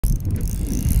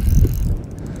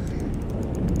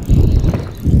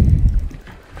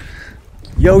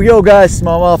Yo guys,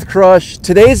 SmallmouthCrush.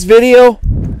 Today's video,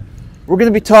 we're going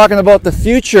to be talking about the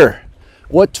future,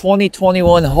 what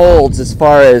 2021 holds as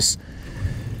far as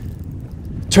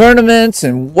tournaments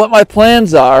and what my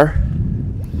plans are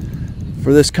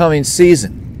for this coming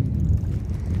season.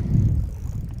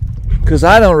 Because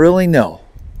I don't really know.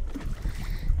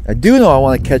 I do know I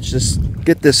want to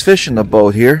get this fish in the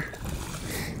boat here,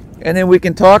 and then we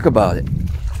can talk about it.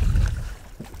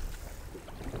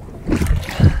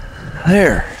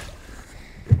 There.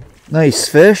 Nice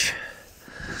fish.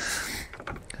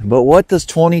 But what does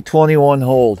 2021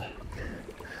 hold?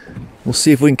 We'll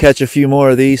see if we can catch a few more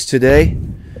of these today.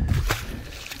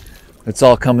 It's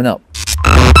all coming up.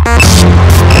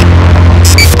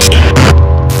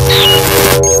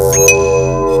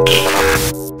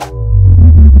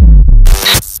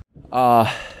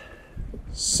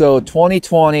 So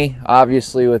 2020,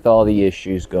 obviously with all the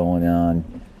issues going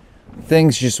on,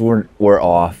 things just were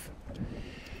off.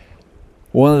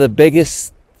 One of the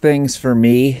biggest things for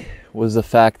me was the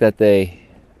fact that they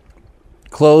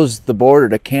closed the border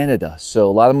to Canada. So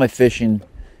a lot of my fishing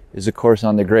is of course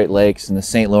on the Great Lakes and the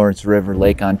St. Lawrence River,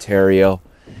 Lake Ontario.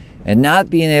 And not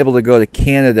being able to go to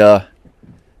Canada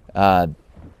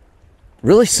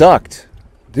really sucked.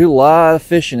 Did a lot of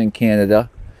fishing in Canada.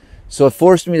 So it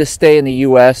forced me to stay in the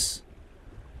U.S.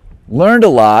 Learned a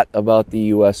lot about the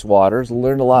U.S. waters.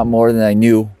 Learned a lot more than I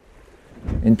knew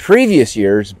in previous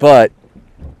years, but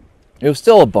it was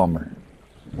still a bummer.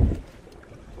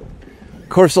 Of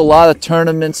course, a lot of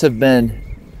tournaments the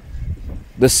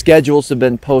schedules have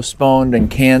been postponed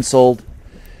and canceled.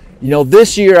 You know,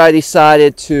 this year I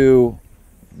decided to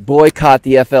boycott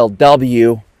the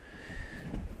FLW.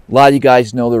 A lot of you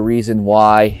guys know the reason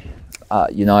why.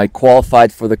 You know, I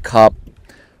qualified for the Cup.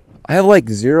 I have like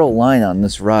zero line on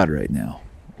this rod right now.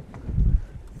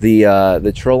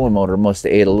 The trolling motor must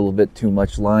have ate a little bit too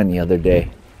much line the other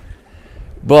day.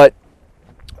 But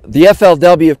the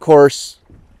FLW, of course,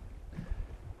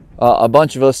 a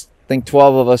bunch of us, I think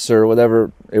 12 of us or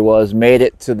whatever it was, made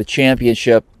it to the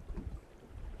championship.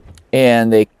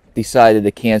 And they decided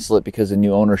to cancel it because of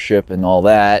new ownership and all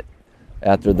that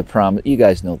after the promise. You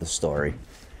guys know the story.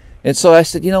 And so I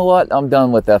said, you know what? I'm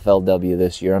done with FLW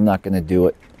this year. I'm not going to do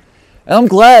it. And I'm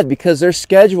glad because their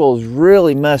schedule is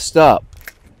really messed up.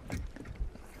 I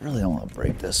really don't want to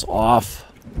break this off.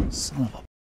 Son of a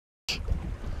bitch.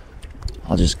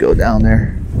 I'll just go down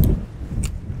there.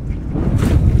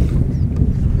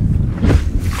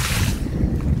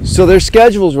 So their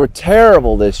schedules were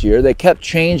terrible this year. They kept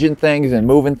changing things and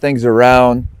moving things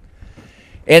around.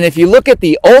 And if you look at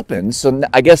the Opens, so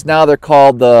I guess now they're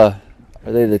called are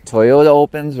they the Toyota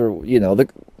Opens, or, you know,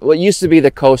 what used to be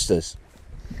the Costas?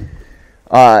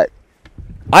 I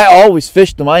always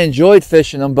fished them. I enjoyed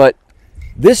fishing them, but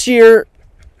this year,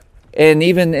 and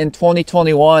even in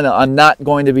 2021, I'm not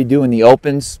going to be doing the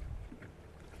Opens.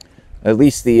 At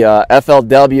least the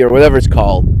FLW, or whatever it's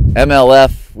called,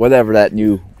 MLF, whatever that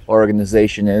new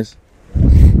organization is.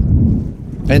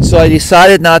 And so I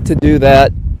decided not to do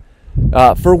that.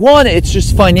 For one, it's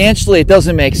just financially, it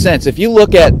doesn't make sense. If you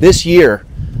look at this year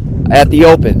at the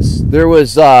Opens, there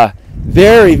was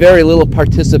very, very little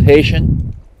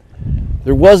participation.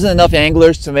 There wasn't enough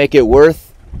anglers to make it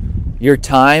worth your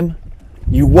time.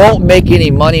 You won't make any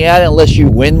money at it unless you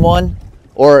win one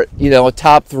or, you know, a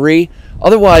top 3.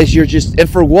 Otherwise, you're just, and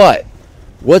for what?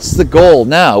 What's the goal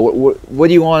now? What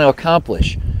do you want to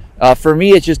accomplish? For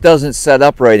me, it just doesn't set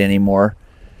up right anymore.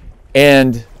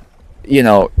 And, you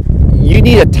know, you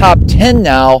need a top 10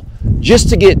 now just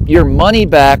to get your money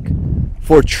back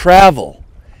for travel.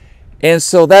 And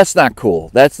so that's not cool.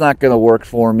 That's not going to work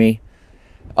for me.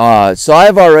 So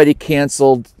I've already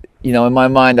canceled, you know, in my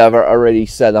mind, I've already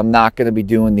said I'm not going to be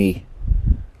doing the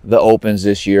Opens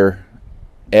this year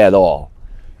at all.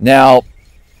 Now,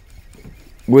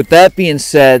 with that being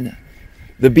said,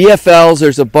 the BFLs,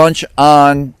 there's a bunch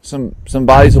on some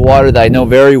bodies of water that I know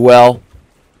very well.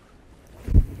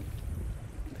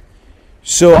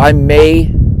 So I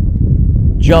may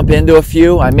jump into a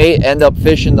few. I may end up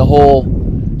fishing the whole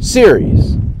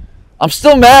series. I'm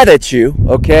still mad at you,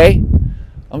 okay?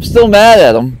 I'm still mad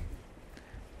at them.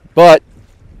 But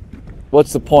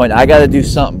what's the point? I got to do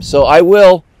something. So I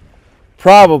will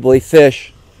probably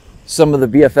fish some of the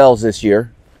BFLs this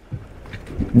year.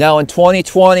 Now in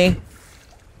 2020,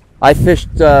 I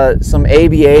fished some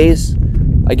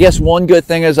ABAs. I guess one good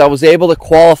thing is I was able to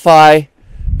qualify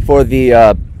for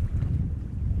the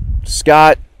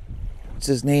Scott, what's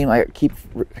his name? I keep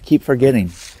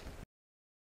forgetting.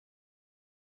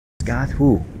 Scott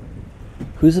who?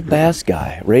 Who's the bass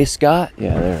guy? Ray Scott?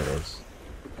 Yeah, there it is.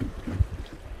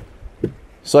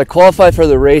 So I qualified for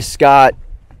the Ray Scott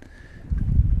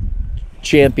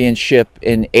championship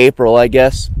in April, I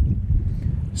guess.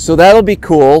 So that'll be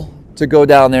cool to go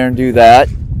down there and do that.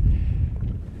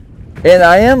 And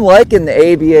I am liking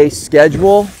the ABA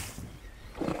schedule.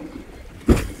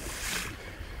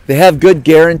 They have good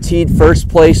guaranteed first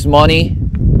place money.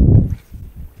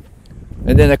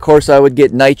 And then, of course, I would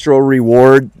get nitro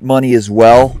reward money as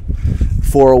well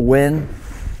for a win.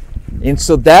 And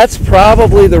so that's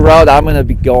probably the route I'm going to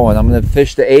be going. I'm going to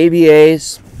fish the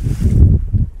ABAs,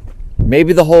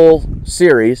 maybe the whole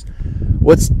series.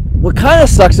 What kind of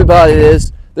sucks about it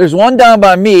is there's one down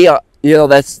by me, you know,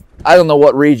 that's, I don't know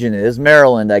what region it is,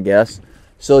 Maryland, I guess.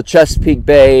 So Chesapeake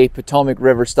Bay, Potomac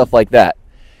River, stuff like that.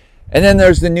 And then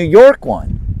there's the New York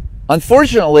one.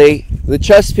 Unfortunately, the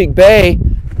Chesapeake Bay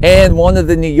and one of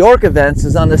the New York events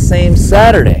is on the same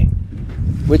Saturday,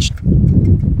 which,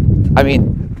 I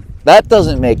mean, that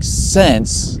doesn't make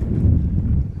sense.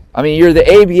 I mean, you're the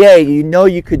ABA, you know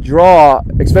you could draw,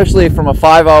 especially from a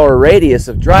 5-hour radius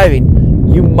of driving,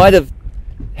 you might have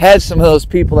had some of those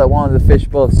people that wanted to fish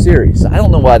both series. I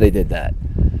don't know why they did that.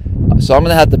 So I'm going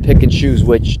to have to pick and choose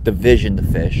which division to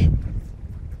fish.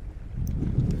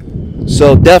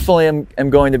 So definitely am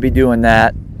going to be doing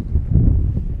that.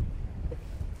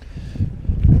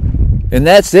 And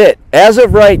that's it. As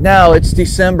of right now, it's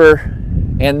December,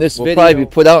 and this video will probably be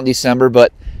put out in December,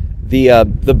 but the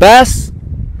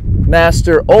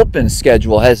Bassmaster Open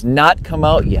schedule has not come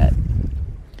out yet.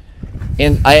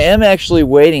 And I am actually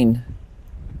waiting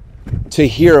to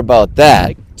hear about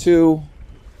that. I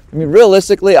mean,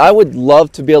 realistically, I would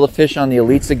love to be able to fish on the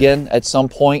elites again at some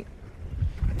point.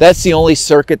 That's the only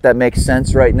circuit that makes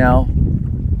sense right now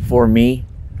for me,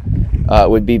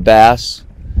 would be bass.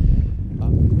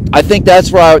 I think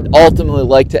that's where I would ultimately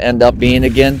like to end up being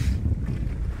again,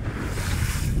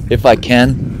 if I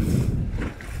can.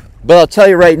 But I'll tell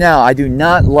you right now, I do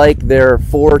not like their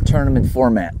 4-tournament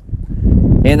format.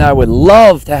 And I would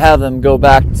love to have them go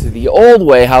back to the old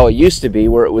way, how it used to be,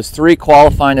 where it was 3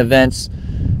 qualifying events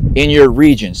in your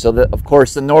region. So that, of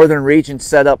course, the northern region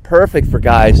set up perfect for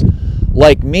guys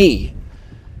like me.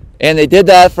 And they did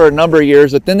that for a number of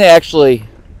years, but then they actually...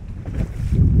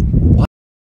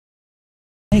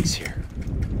 Thanks here.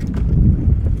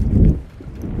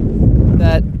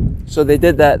 So they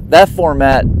did that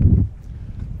format.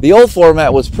 The old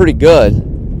format was pretty good.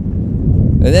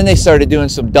 And then they started doing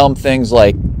some dumb things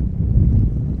like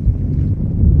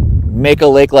make a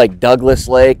lake like Douglas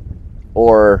Lake,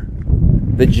 or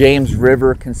the James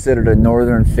River considered a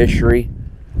northern fishery,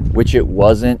 which it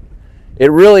wasn't.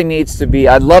 It really needs to be,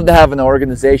 I'd love to have an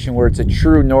organization where it's a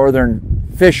true northern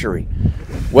fishery,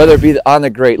 whether it be on the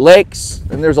Great Lakes,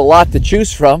 and there's a lot to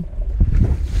choose from,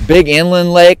 big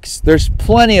inland lakes, there's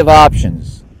plenty of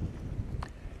options.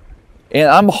 And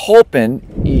I'm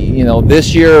hoping, you know,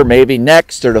 this year or maybe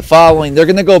next or the following, they're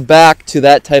going to go back to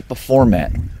that type of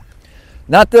format.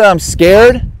 Not that I'm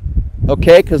scared,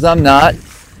 okay, because I'm not,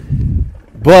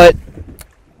 but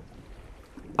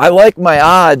I like my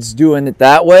odds doing it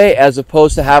that way as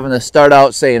opposed to having to start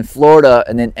out, say, in Florida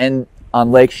and then end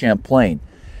on Lake Champlain.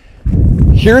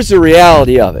 Here's the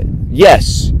reality of it.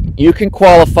 Yes, you can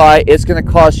qualify. It's going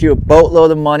to cost you a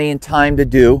boatload of money and time to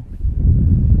do.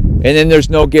 And then there's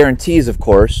no guarantees, of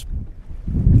course.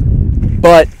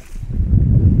 But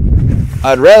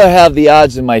I'd rather have the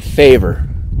odds in my favor.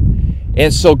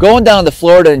 And so going down to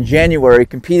Florida in January,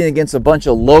 competing against a bunch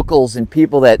of locals and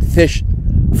people that fish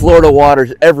Florida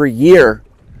waters every year,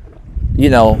 you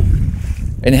know,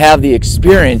 and have the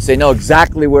experience, they know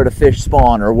exactly where the fish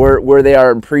spawn, or where they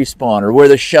are in pre-spawn, or where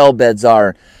the shell beds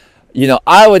are. You know,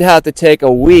 I would have to take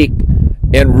a week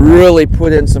and really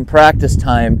put in some practice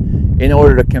time in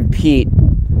order to compete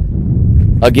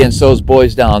against those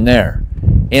boys down there.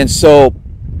 And so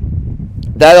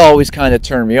that always kind of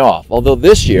turned me off. Although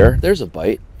this year, there's a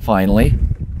bite, finally.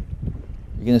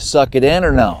 You gonna suck it in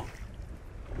or no?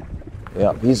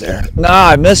 Yep, he's there. Nah,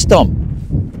 I missed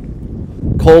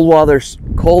him. Cold water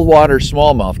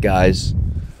smallmouth, guys.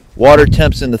 Water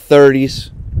temps in the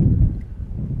 30s.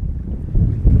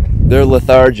 They're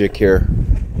lethargic here.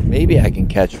 Maybe I can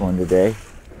catch one today.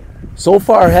 So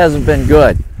far, it hasn't been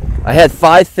good. I had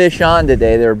 5 fish on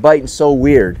today. They were biting so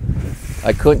weird.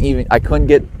 I couldn't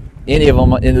get any of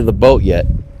them into the boat yet.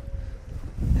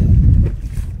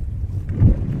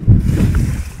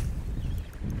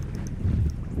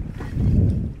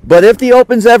 But if the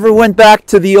Opens ever went back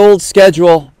to the old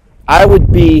schedule, I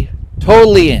would be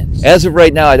totally in. As of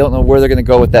right now, I don't know where they're going to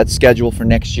go with that schedule for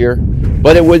next year,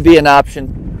 but it would be an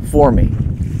option for me.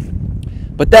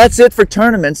 But that's it for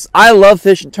tournaments. I love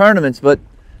fishing tournaments, but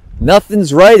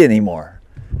nothing's right anymore.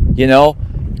 You know,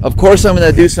 of course I'm going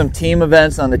to do some team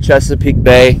events on the Chesapeake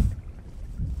Bay.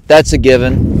 That's a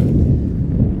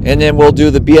given. And then we'll do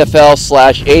the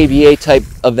BFL/AVA type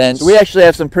events. So we actually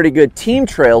have some pretty good team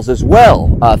trails as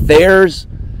well. Thayer's,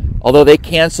 although they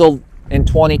canceled in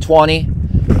 2020,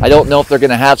 I don't know if they're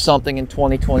going to have something in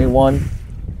 2021.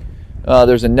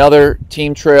 There's another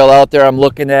team trail out there I'm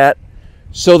looking at.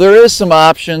 So there is some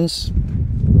options.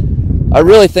 I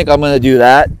really think I'm going to do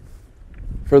that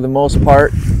for the most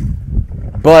part.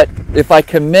 But if I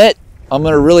commit, I'm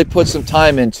going to really put some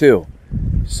time in too.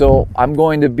 So I'm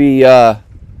going to be,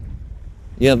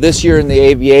 this year in the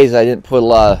AVAs, I didn't put a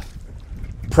lot of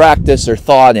practice or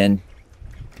thought in.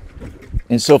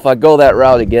 And so if I go that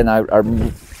route again, I'm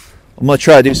going to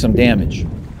try to do some damage.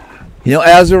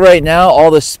 As of right now,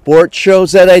 all the sport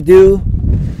shows that I do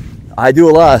a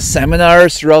lot of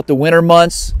seminars throughout the winter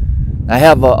months. I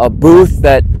have a booth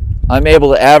that I'm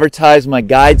able to advertise my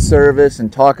guide service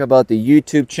and talk about the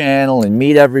YouTube channel and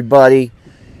meet everybody.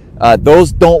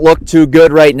 Those don't look too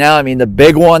good right now. I mean, the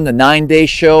big one, the 9-day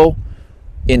show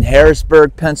in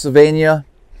Harrisburg, Pennsylvania,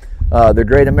 the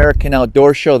Great American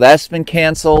Outdoor Show, that's been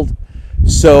canceled.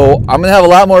 So I'm going to have a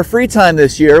lot more free time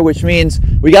this year, which means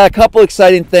we got a couple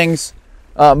exciting things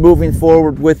moving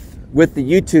forward with the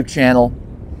YouTube channel.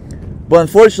 But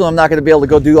unfortunately, I'm not going to be able to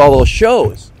go do all those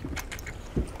shows.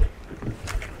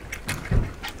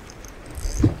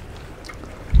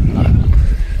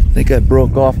 I think I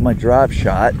broke off my drop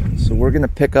shot, so we're going to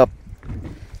pick up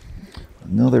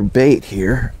another bait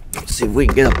here. Let's see if we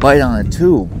can get a bite on a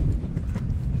tube.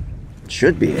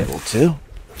 Should be able to.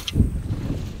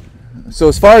 So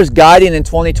as far as guiding in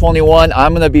 2021,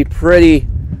 I'm going to be pretty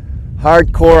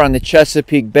hardcore on the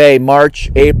Chesapeake Bay, March,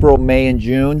 April, May, and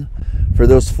June. For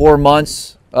those 4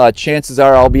 months, chances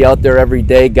are I'll be out there every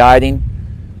day guiding,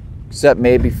 except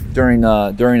maybe during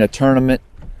a tournament.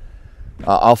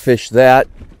 I'll fish that.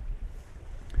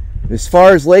 As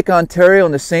far as Lake Ontario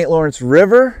and the St. Lawrence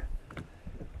River,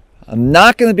 I'm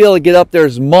not going to be able to get up there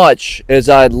as much as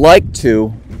I'd like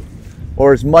to,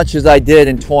 or as much as I did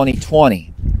in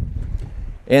 2020.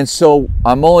 And so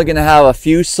I'm only going to have a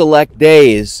few select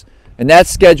days, and that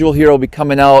schedule here will be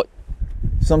coming out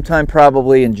sometime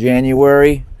probably in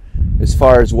January as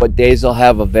far as what days I'll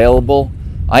have available.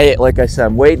 Like I said,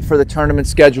 I'm waiting for the tournament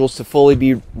schedules to fully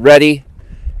be ready,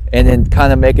 and then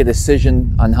kind of make a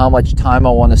decision on how much time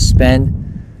I want to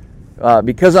spend.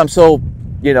 Because I'm so,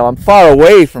 I'm far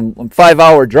away from, I'm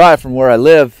 5-hour drive from where I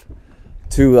live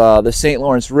to the St.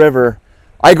 Lawrence River.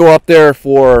 I go up there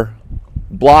for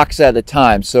blocks at a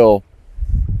time, so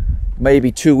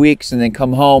maybe 2 weeks and then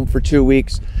come home for 2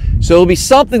 weeks. So it'll be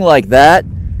something like that,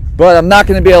 but I'm not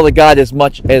going to be able to guide as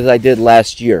much as I did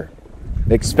last year,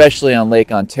 especially on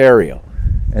Lake Ontario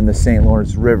and the St.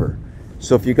 Lawrence River.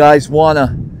 So if you guys want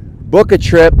to book a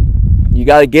trip, you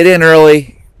got to get in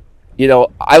early.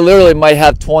 I literally might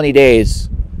have 20 days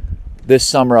this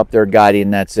summer up there guiding,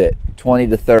 and that's it. 20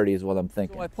 to 30 is what I'm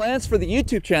thinking. So my plans for the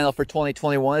YouTube channel for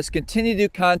 2021 is continue to do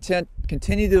content,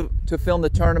 continue to film the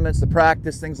tournaments, the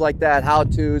practice, things like that,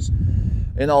 how-tos,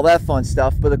 and all that fun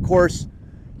stuff. But of course,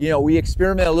 we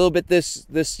experiment a little bit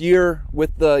this year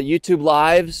with the YouTube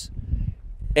lives,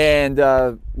 and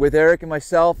with Eric and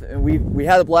myself, and we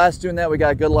had a blast doing that. We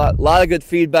got a lot of good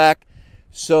feedback.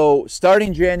 So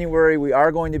starting January, we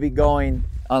are going to be going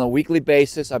on a weekly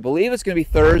basis. I believe it's going to be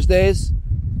Thursdays,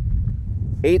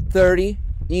 8:30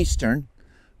 Eastern.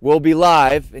 We'll be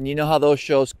live, and you know how those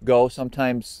shows go,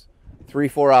 sometimes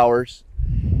 3-4 hours.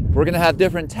 We're going to have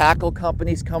different tackle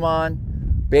companies come on,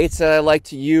 baits that I like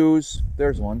to use.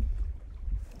 There's one.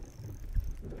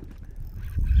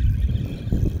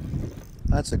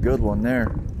 That's a good one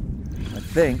there, I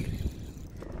think.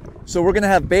 So we're going to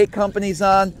have bait companies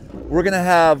on. We're going to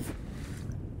have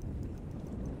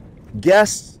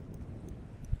guests,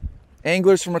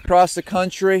 anglers from across the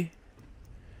country,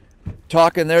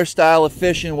 talking their style of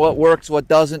fishing, what works, what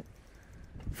doesn't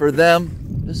for them.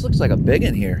 This looks like a big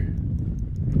one here.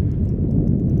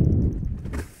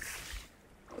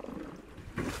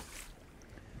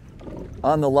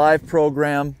 On the live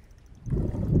program.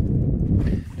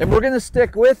 And we're going to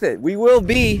stick with it. We will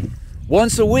be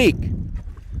once a week.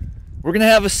 We're going to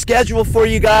have a schedule for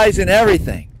you guys and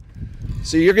everything.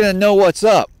 So you're going to know what's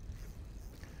up.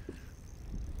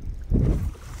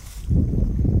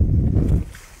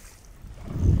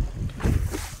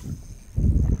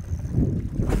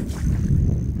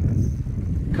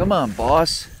 Come on,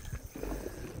 boss.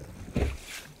 I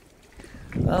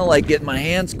don't like getting my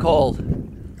hands cold.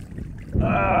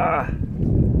 But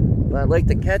I'd like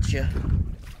to catch you.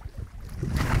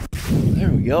 There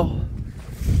we go.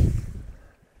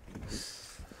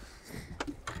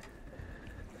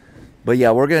 But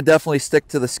yeah, we're going to definitely stick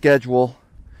to the schedule.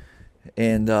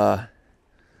 And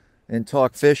and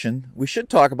talk fishing. We should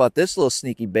talk about this little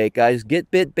sneaky bait, guys. Get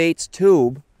Bit Bait's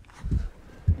tube.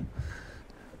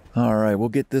 All right, we'll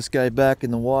get this guy back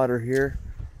in the water here.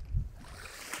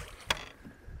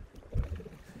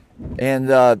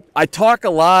 And I talk a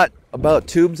lot about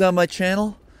tubes on my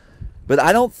channel, but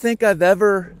I don't think I've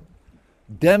ever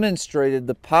demonstrated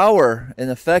the power and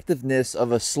effectiveness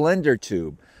of a slender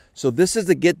tube. So this is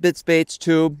the Get Bit Bait's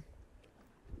tube.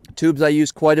 Tubes I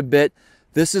use quite a bit.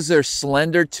 This is their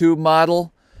slender tube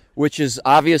model, which is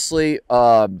obviously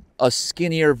a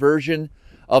skinnier version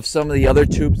of some of the other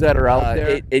tubes that are out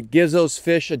there. It gives those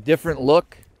fish a different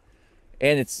look,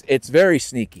 and it's very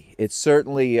sneaky. It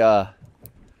certainly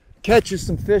catches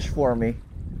some fish for me.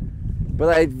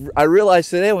 But I realized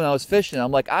today when I was fishing,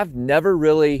 I'm like, I've never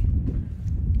really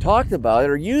talked about it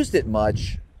or used it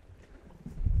much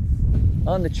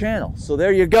on the channel. So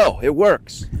there you go, it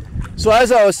works. So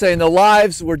as I was saying, the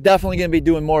lives, we're definitely going to be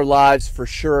doing more lives for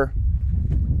sure.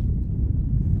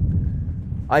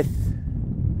 I'm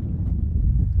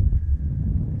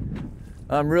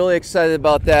really excited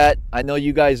about that. I know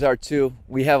you guys are too.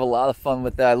 We have a lot of fun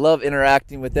with that. I love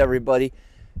interacting with everybody,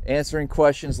 answering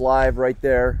questions live right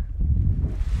there,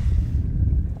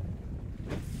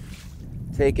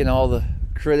 taking all the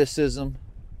criticism.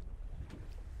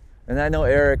 And I know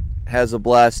Eric has a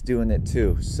blast doing it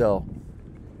too. So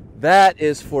that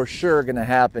is for sure going to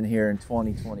happen here in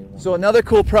 2021. So another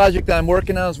cool project that I'm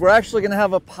working on is we're actually going to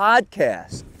have a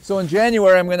podcast. So in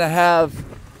January, I'm going to have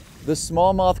the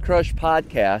SmallmouthCrush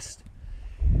podcast.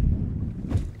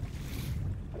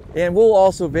 And we'll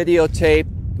also videotape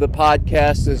the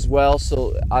podcast as well.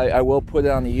 So I will put it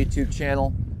on the YouTube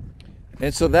channel.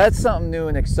 And so that's something new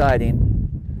and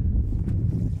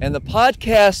exciting. And the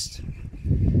podcast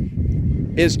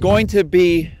is going to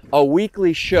be a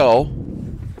weekly show.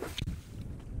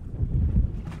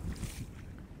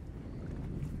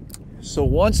 So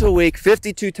once a week,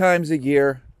 52 times a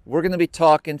year, we're going to be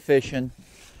talking fishing.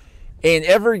 And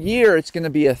every year it's going to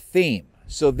be a theme.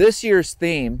 So this year's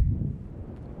theme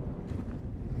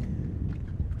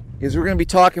is we're going to be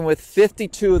talking with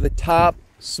 52 of the top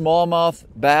smallmouth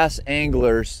bass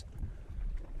anglers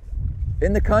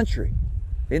in the country,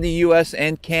 in the US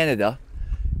and Canada.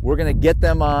 We're going to get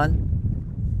them on.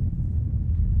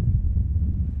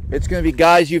 It's going to be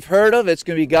guys you've heard of. It's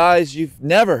going to be guys you've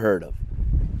never heard of.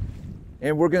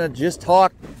 And we're going to just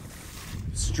talk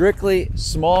strictly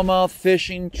smallmouth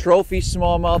fishing, trophy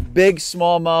smallmouth, big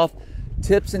smallmouth,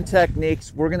 tips and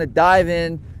techniques. We're going to dive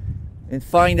in and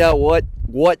find out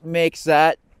what makes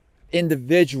that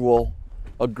individual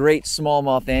a great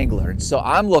smallmouth angler. And so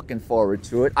I'm looking forward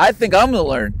to it. I think I'm going to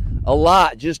learn a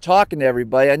lot just talking to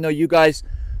everybody. I know you guys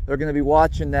that are going to be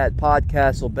watching that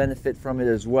podcast will benefit from it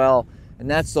as well. And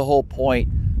that's the whole point.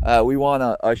 We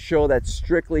want a show that's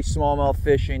strictly smallmouth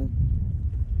fishing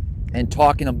and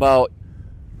talking about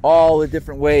all the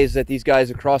different ways that these guys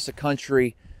across the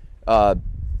country,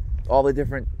 all the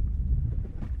different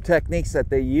techniques that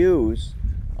they use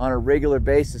on a regular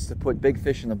basis to put big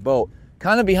fish in the boat.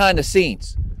 Kind of behind the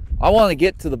scenes. I want to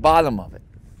get to the bottom of it.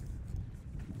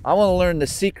 I want to learn the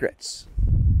secrets.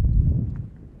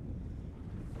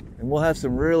 And we'll have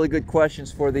some really good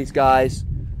questions for these guys,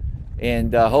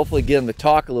 and hopefully get them to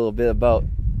talk a little bit about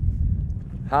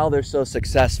how they're so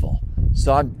successful.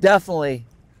 So I'm definitely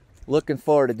looking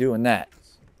forward to doing that.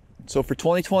 So for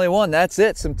 2021, that's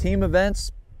it. Some team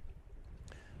events,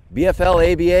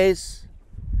 BFL, ABAs,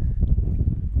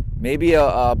 maybe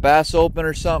a Bass Open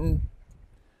or something,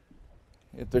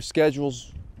 if their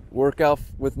schedules work out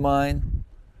with mine.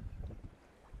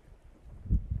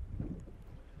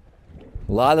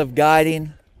 A lot of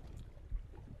guiding.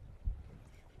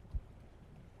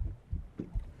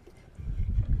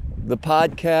 The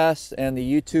podcast and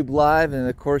the YouTube live, and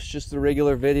of course just the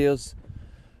regular videos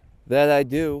that I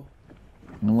do.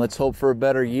 And let's hope for a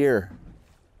better year.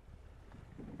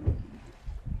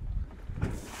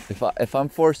 If I'm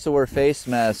forced to wear face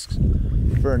masks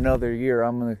for another year,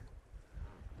 I'm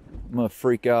gonna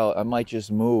freak out. I might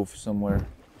just move somewhere.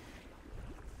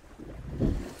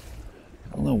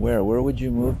 I don't know where. Where would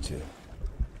you move to?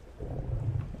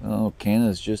 Oh,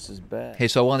 Canada's just as bad. Hey,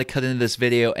 so I want to cut into this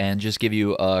video and just give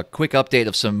you a quick update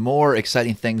of some more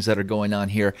exciting things that are going on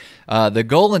here. The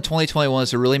goal in 2021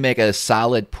 is to really make a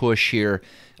solid push here,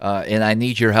 and I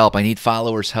need your help. I need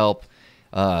followers' help,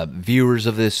 viewers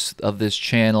of this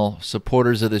channel,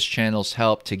 supporters of this channel's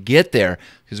help to get there,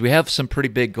 because we have some pretty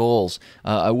big goals.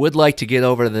 I would like to get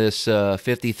over this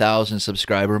 50,000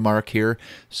 subscriber mark here,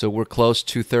 so we're close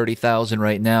to 30,000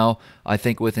 right now. I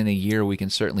think within a year we can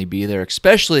certainly be there,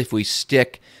 especially if we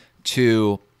stick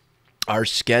to our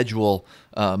schedule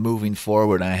moving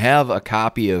forward. And I have a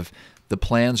copy of the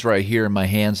plans right here in my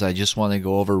hands. I just want to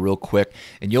go over real quick,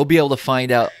 and you'll be able to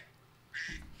find out.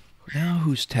 Now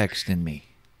who's texting me?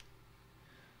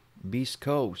 Beast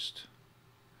Coast.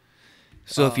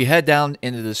 So if you head down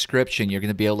in the description, you're going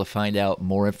to be able to find out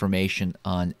more information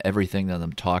on everything that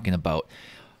I'm talking about.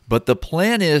 But the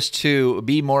plan is to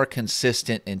be more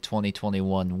consistent in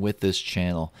 2021 with this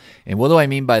channel. And what do I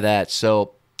mean by that?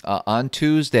 So on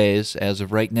Tuesdays, as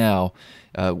of right now,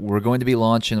 we're going to be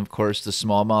launching, of course, the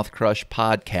SmallmouthCrush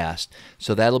podcast.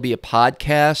 So that'll be a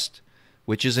podcast,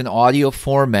 which is an audio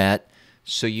format.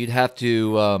 So you'd have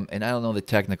to, and I don't know the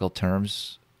technical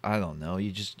terms. I don't know.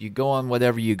 You go on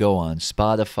whatever you go on,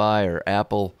 Spotify or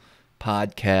Apple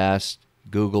Podcast,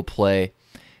 Google Play,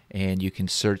 and you can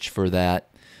search for that.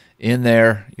 In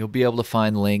there, you'll be able to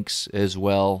find links as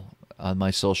well on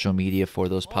my social media for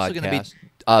those podcasts.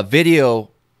 Be, video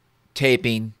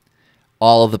taping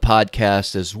all of the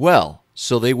podcasts as well.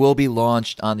 So they will be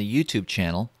launched on the YouTube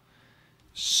channel.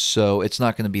 So it's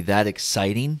not going to be that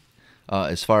exciting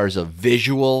as far as a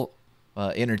visual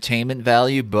entertainment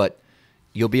value, but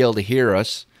you'll be able to hear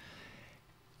us.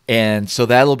 And so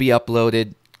that'll be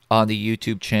uploaded on the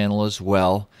YouTube channel as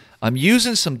well. I'm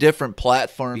using some different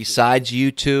platforms besides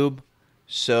YouTube.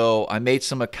 So I made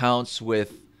some accounts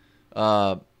with,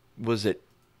 was it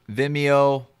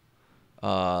Vimeo,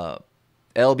 LBRY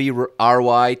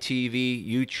TV,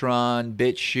 Utron,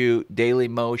 BitChute,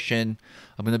 Dailymotion.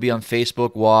 I'm going to be on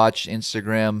Facebook Watch,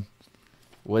 Instagram,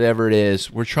 whatever it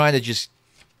is. We're trying to just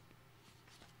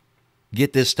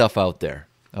get this stuff out there,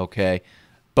 okay?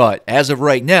 But as of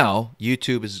right now,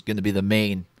 YouTube is going to be the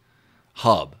main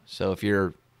hub. So if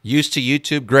you're used to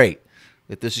YouTube, great.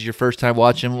 If this is your first time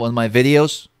watching one of my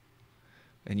videos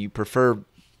and you prefer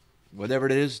whatever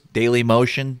it is,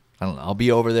 Dailymotion, I don't know, I'll be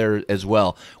over there as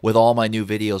well with all my new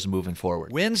videos moving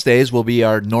forward. Wednesdays will be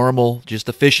our normal, just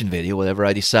a fishing video, whatever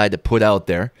I decide to put out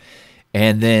there.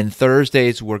 And then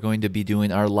Thursdays, we're going to be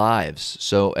doing our lives.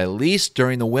 So at least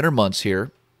during the winter months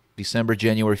here, December,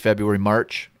 January, February,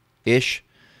 March-ish,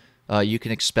 you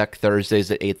can expect Thursdays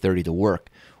at 8:30 to work.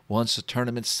 Once the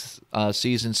tournament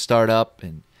seasons start up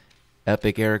and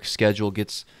Epic Eric's schedule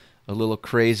gets a little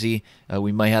crazy,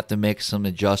 we might have to make some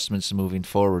adjustments moving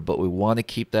forward, but we want to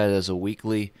keep that as a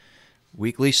weekly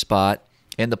spot.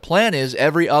 And the plan is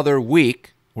every other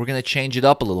week, we're going to change it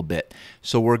up a little bit.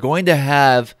 So we're going to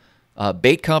have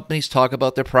bait companies talk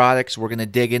about their products. We're going to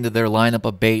dig into their lineup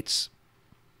of baits,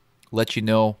 let you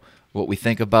know what we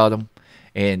think about them.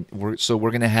 And we're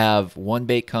going to have one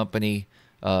bait company,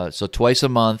 so twice a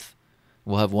month,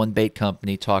 we'll have one bait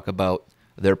company talk about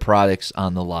their products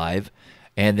on the live.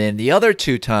 And then the other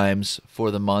 2 times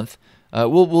for the month,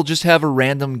 we'll just have a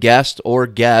random guest or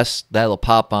guest that'll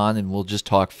pop on and we'll just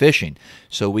talk fishing.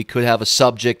 So we could have a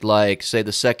subject like, say,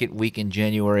 the second week in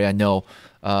January, I know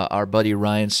our buddy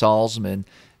Ryan Salzman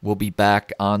will be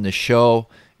back on the show,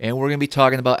 and we're going to be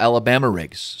talking about Alabama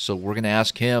rigs. So we're going to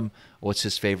ask him what's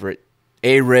his favorite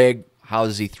A-rig, how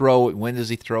does he throw it, when does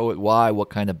he throw it, why, what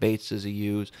kind of baits does he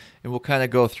use, and we'll kind of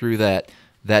go through that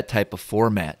type of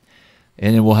format.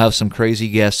 And then we'll have some crazy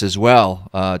guests as well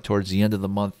towards the end of the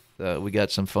month. We got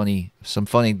some funny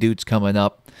dudes coming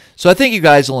up. So I think you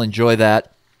guys will enjoy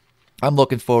that. I'm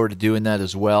looking forward to doing that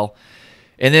as well.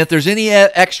 And then if there's any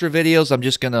extra videos, I'm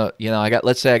just gonna,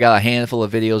 let's say I got a handful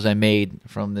of videos I made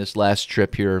from this last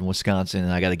trip here in Wisconsin,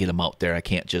 and I got to get them out there. I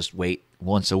can't just wait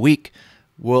once a week.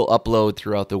 We'll upload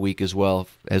throughout the week as well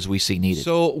as we see needed.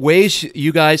 So ways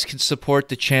you guys can support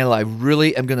the channel. I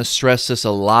really am gonna stress this a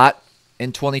lot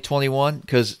in 2021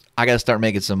 because I got to start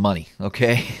making some money,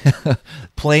 okay?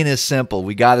 Plain as simple.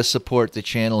 We got to support the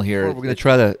channel here. We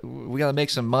got to make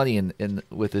some money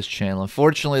with this channel.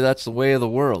 Unfortunately, that's the way of the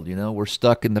world, We're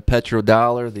stuck in the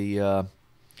petrodollar,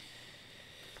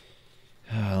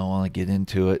 I don't want to get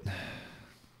into it.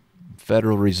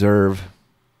 Federal Reserve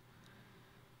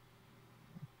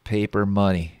paper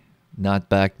money, not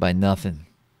backed by nothing.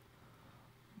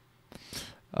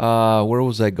 Where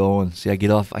was I going? See, I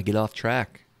get off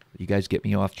track. You guys get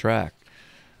me off track.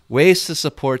 Ways to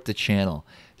support the channel.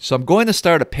 So I'm going to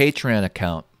start a Patreon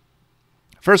account.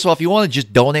 First of all, if you want to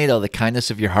just donate out of the kindness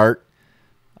of your heart,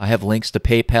 I have links to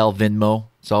PayPal, Venmo.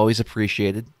 It's always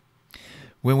appreciated.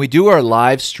 When we do our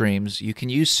live streams, you can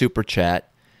use Super Chat,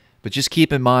 but just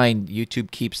keep in mind YouTube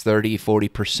keeps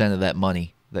 30-40% of that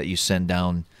money that you send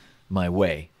down my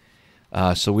way.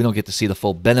 So we don't get to see the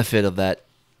full benefit of that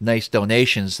nice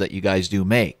donations that you guys do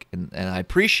make, and I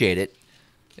appreciate it.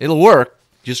 It'll work.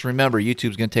 Just remember,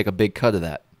 YouTube's going to take a big cut of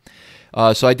that.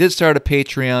 So I did start a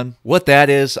Patreon. What that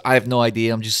is, I have no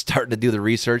idea. I'm just starting to do the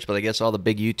research, but I guess all the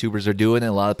big YouTubers are doing it.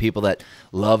 A lot of people that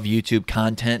love YouTube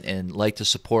content and like to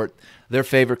support their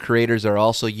favorite creators are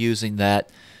also using that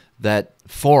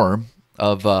form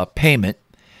of payment.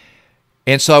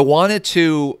 And so I wanted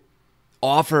to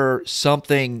offer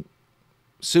something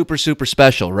super, super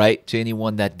special, right, to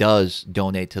anyone that does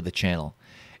donate to the channel.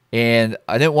 And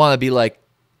I didn't want to be like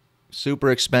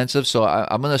super expensive, so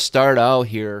I'm going to start out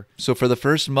here. So for the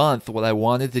first month, what I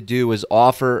wanted to do is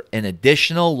offer an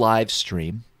additional live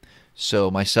stream.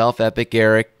 So myself, Epic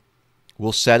Eric,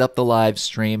 will set up the live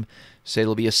stream. Say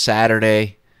it'll be a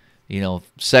Saturday,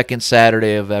 second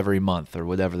Saturday of every month or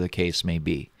whatever the case may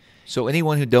be. So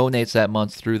anyone who donates that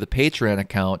month through the Patreon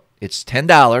account, it's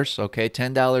 $10, okay?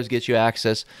 $10 gets you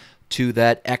access to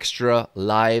that extra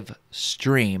live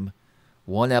stream,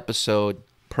 one episode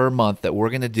per month that we're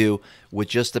going to do with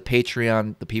just the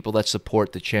Patreon, the people that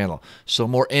support the channel. So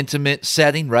more intimate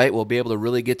setting, right? We'll be able to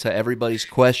really get to everybody's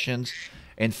questions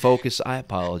and focus. I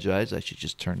apologize. I should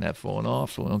just turn that phone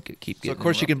off so we don't keep getting. So of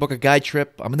course you can book a guide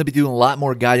trip. I'm going to be doing a lot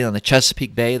more guiding on the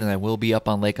Chesapeake Bay than I will be up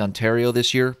on Lake Ontario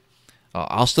this year.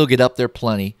 I'll still get up there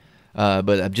plenty, but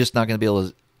I'm just not going to be able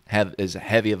to have as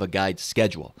heavy of a guide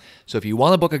schedule. So if you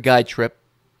want to book a guide trip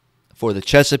for the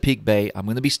Chesapeake Bay, I'm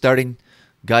going to be starting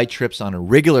guide trips on a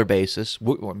regular basis.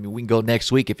 We can go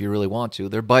next week if you really want to.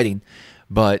 They're biting.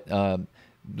 But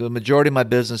the majority of my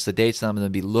business, the dates that I'm going to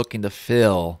be looking to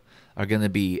fill are going to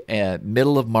be at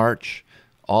middle of March,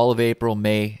 all of April,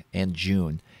 May, and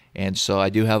June. And so I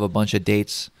do have a bunch of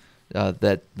dates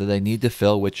that I need to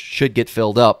fill, which should get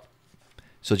filled up.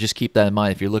 So just keep that in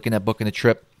mind. If you're looking at booking a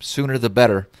trip, sooner the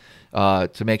better,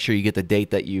 to make sure you get the date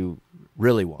that you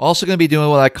really want. Also going to be doing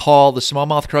what I call the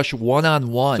Smallmouth Crush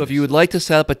one-on-one. So if you would like to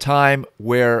set up a time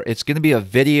where it's going to be a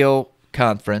video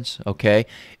conference, okay,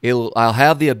 I'll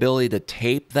have the ability to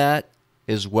tape that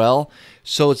as well.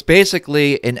 So it's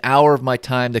basically an hour of my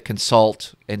time to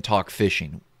consult and talk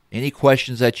fishing. Any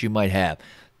questions that you might have.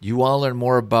 You want to learn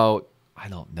more about, I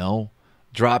don't know,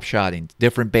 drop shotting,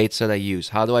 different baits that I use.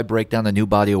 How do I break down a new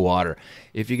body of water?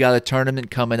 If you got a tournament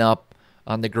coming up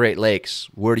on the Great Lakes,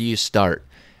 where do you start?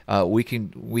 We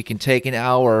can take an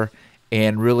hour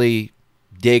and really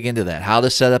dig into that. How to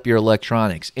set up your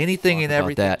electronics, anything and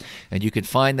everything. That, and you can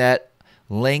find that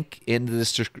link in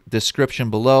the description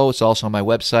below. It's also on my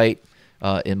website,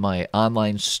 in my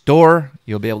online store.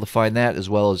 You'll be able to find that as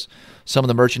well as some of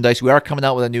the merchandise. We are coming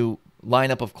out with a new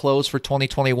lineup of clothes for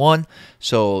 2021.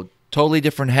 So totally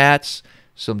different hats,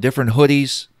 some different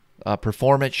hoodies,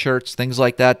 performance shirts, things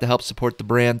like that to help support the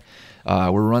brand.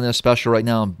 We're running a special right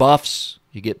now on buffs.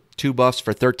 You get 2 buffs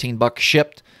for $13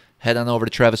 shipped. Head on over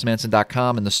to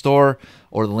travismanson.com in the store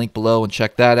or the link below and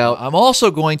check that out. I'm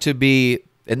also going to be,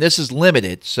 and this is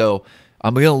limited, so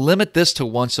I'm going to limit this to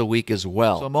once a week as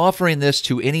well. So I'm offering this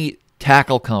to any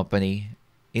tackle company,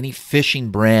 any fishing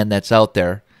brand that's out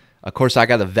there. Of course, I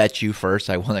got to vet you first.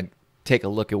 I want to take a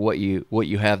look at what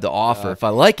you have to offer. If I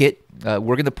like it,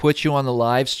 we're going to put you on the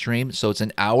live stream. So it's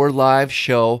an hour live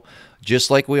show, just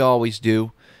like we always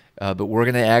do. But we're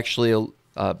going to actually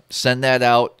send that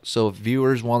out so if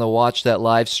viewers want to watch that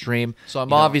live stream. So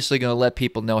I'm obviously going to let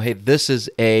people know, hey, this is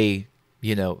a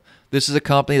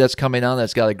company that's coming on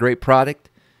that's got a great product.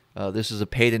 This is a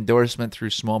paid endorsement through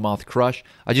Smallmouth Crush.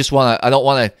 I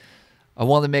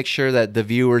want to make sure that the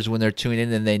viewers, when they're tuning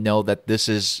in, and they know that this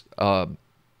is a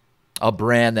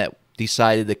brand that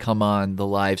decided to come on the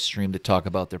live stream to talk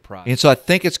about their product. And so I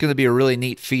think it's going to be a really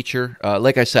neat feature.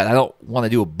 Like I said, I don't want to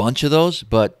do a bunch of those,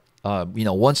 but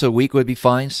once a week would be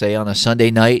fine, say on a Sunday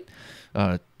night.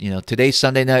 Today's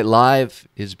Sunday Night Live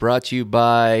is brought to you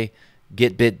by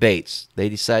Get Bit Baits. They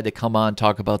decided to come on,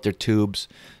 talk about their tubes,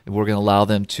 and we're going to allow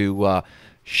them to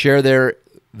share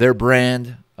their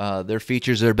brand, their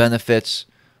features, their benefits,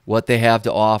 what they have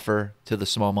to offer to the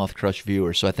Smallmouth Crush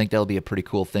viewers. So I think that'll be a pretty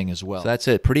cool thing as well. So that's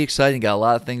it. Pretty exciting. Got a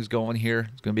lot of things going here.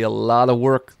 It's going to be a lot of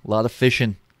work, a lot of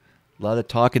fishing, a lot of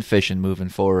talking fishing moving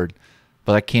forward.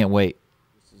 But I can't wait.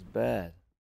 This is bad.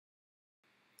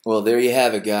 Well, there you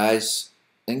have it, guys.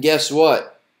 And guess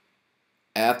what?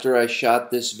 After I shot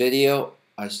this video,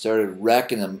 I started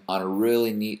wrecking them on a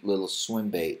really neat little swim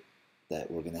bait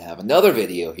that we're going to have another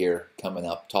video here coming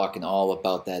up talking all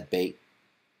about that bait.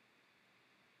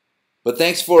 But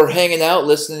thanks for hanging out,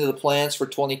 listening to the plans for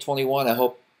 2021. I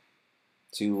hope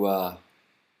to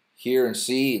hear and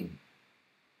see and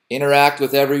interact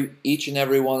with each and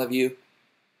every one of you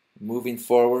moving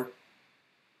forward.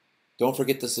 Don't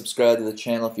forget to subscribe to the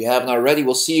channel if you haven't already.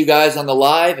 We'll see you guys on the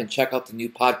live and check out the new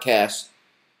podcast.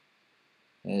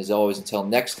 And as always, until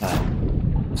next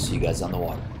time, we'll see you guys on the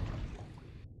water.